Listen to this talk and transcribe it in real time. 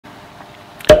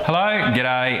Hello,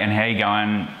 g'day, and how you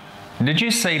going? Did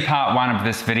you see part 1 of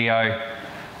this video?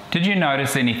 Did you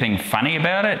notice anything funny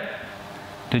about it?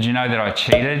 Did you know that I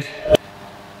cheated?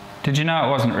 Did you know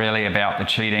it wasn't really about the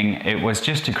cheating, it was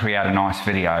just to create a nice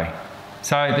video.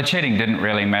 So the cheating didn't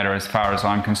really matter as far as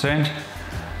I'm concerned.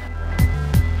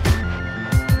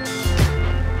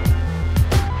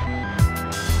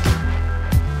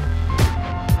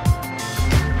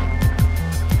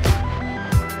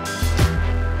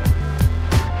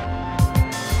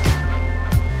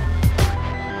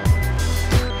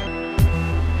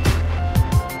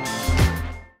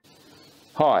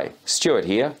 Hi, Stuart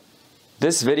here.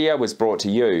 This video was brought to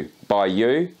you by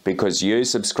you because you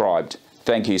subscribed.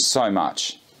 Thank you so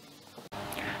much.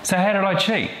 So how did I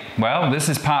cheat? Well, this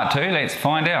is part 2, let's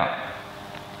find out.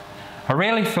 I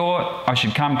really thought I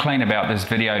should come clean about this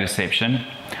video deception.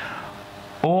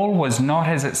 All was not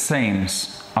as it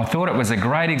seems. I thought it was a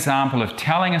great example of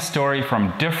telling a story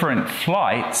from different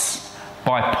flights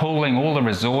by pooling all the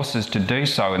resources to do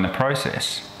so in the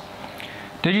process.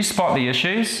 Did you spot the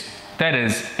issues? That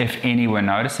is, if any were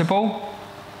noticeable?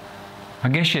 I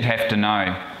guess you'd have to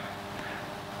know.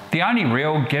 The only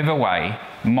real giveaway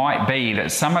might be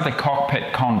that some of the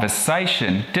cockpit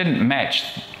conversation didn't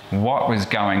match what was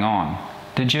going on.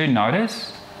 Did you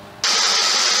notice?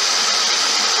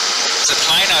 There's a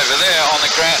plane over there on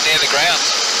the ground, near the ground.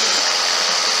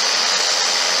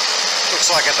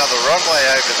 Looks like another runway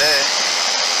over there.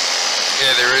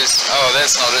 Yeah, there is. Oh,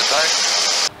 that's not it though.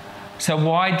 So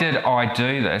why did I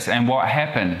do this, and what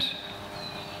happened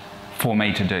for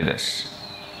me to do this?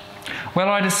 Well,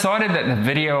 I decided that the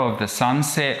video of the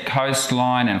sunset,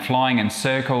 coastline and flying in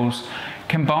circles,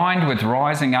 combined with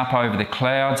rising up over the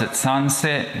clouds at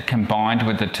sunset, combined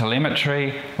with the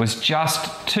telemetry, was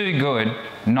just too good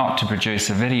not to produce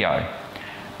a video.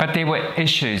 But there were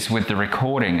issues with the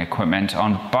recording equipment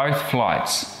on both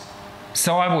flights,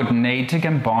 so I would need to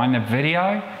combine the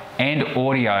video and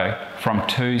audio from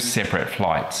 2 separate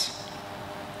flights.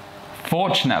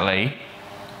 Fortunately,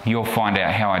 you'll find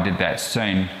out how I did that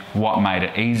soon, what made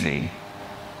it easy.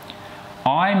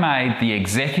 I made the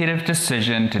executive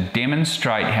decision to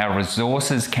demonstrate how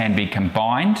resources can be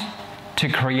combined to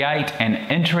create an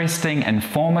interesting,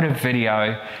 informative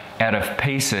video out of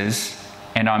pieces,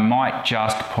 and I might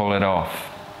just pull it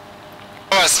off.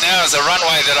 Now is a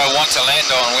runway that I want to land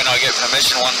on when I get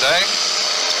permission one day.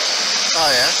 Oh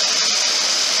yeah.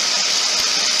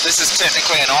 This is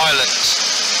technically an island.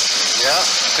 Yeah.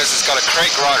 Because it's got a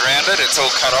creek right around it. It's all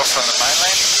cut off from the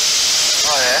mainland.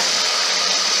 Oh yeah.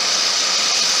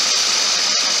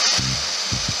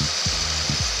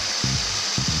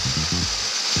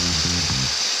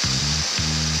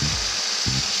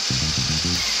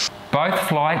 Both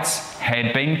flights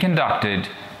had been conducted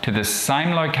to the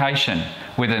same location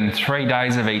within 3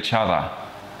 days of each other.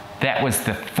 That was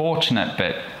the fortunate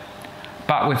bit.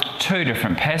 But with 2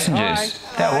 different passengers,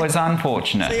 that was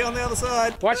unfortunate. See you on the other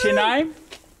side. What's your name?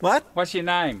 What? What's your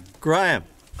name? Graham.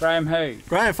 Graham who?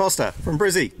 Graham Foster from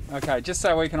Brizzy. Okay, just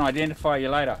so we can identify you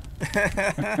later.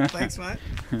 Thanks, mate.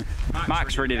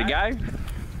 Mark's ready to go,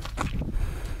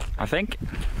 I think.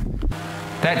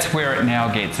 That's where it now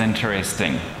gets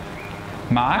interesting.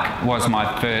 Mark was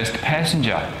my first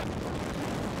passenger.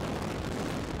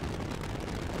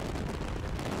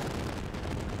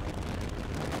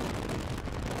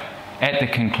 At the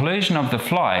conclusion of the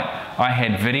flight, I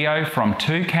had video from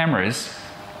 2 cameras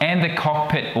and the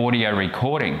cockpit audio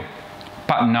recording,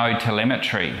 but no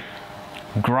telemetry.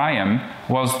 Graham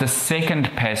was the second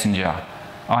passenger.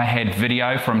 I had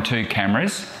video from 2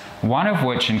 cameras, one of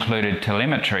which included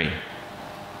telemetry.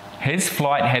 His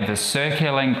flight had the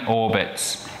circling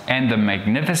orbits and the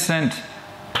magnificent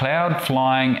cloud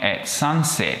flying at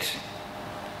sunset.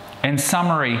 In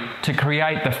summary, to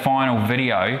create the final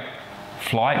video,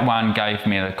 Flight 1 gave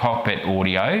me the cockpit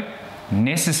audio,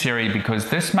 necessary because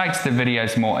this makes the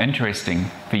videos more interesting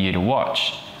for you to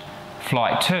watch.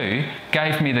 Flight 2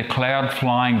 gave me the cloud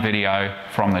flying video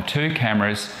from the 2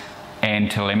 cameras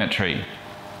and telemetry.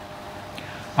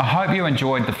 I hope you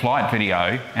enjoyed the flight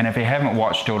video, and if you haven't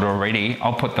watched it already,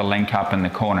 I'll put the link up in the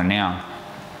corner now.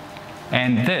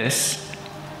 And this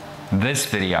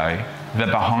video, the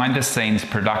behind the scenes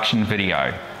production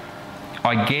video.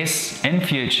 I guess in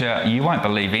future you won't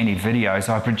believe any videos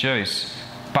I produce,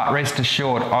 but rest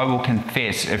assured I will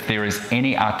confess if there is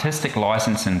any artistic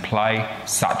license in play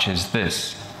such as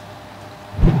this.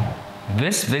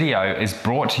 This video is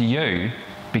brought to you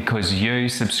because you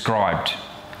subscribed.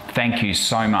 Thank you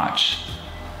so much.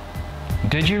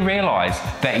 Did you realize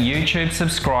that YouTube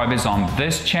subscribers on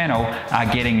this channel are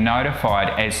getting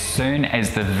notified as soon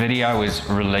as the video is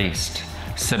released?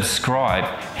 subscribe,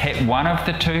 hit one of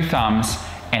the 2 thumbs,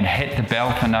 and hit the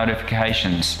bell for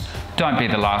notifications. Don't be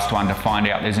the last one to find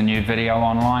out there's a new video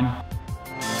online.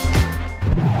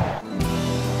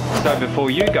 So before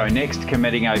you go next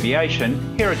committing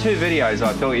aviation, here are 2 videos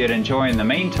I thought you'd enjoy in the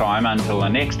meantime until the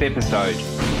next episode.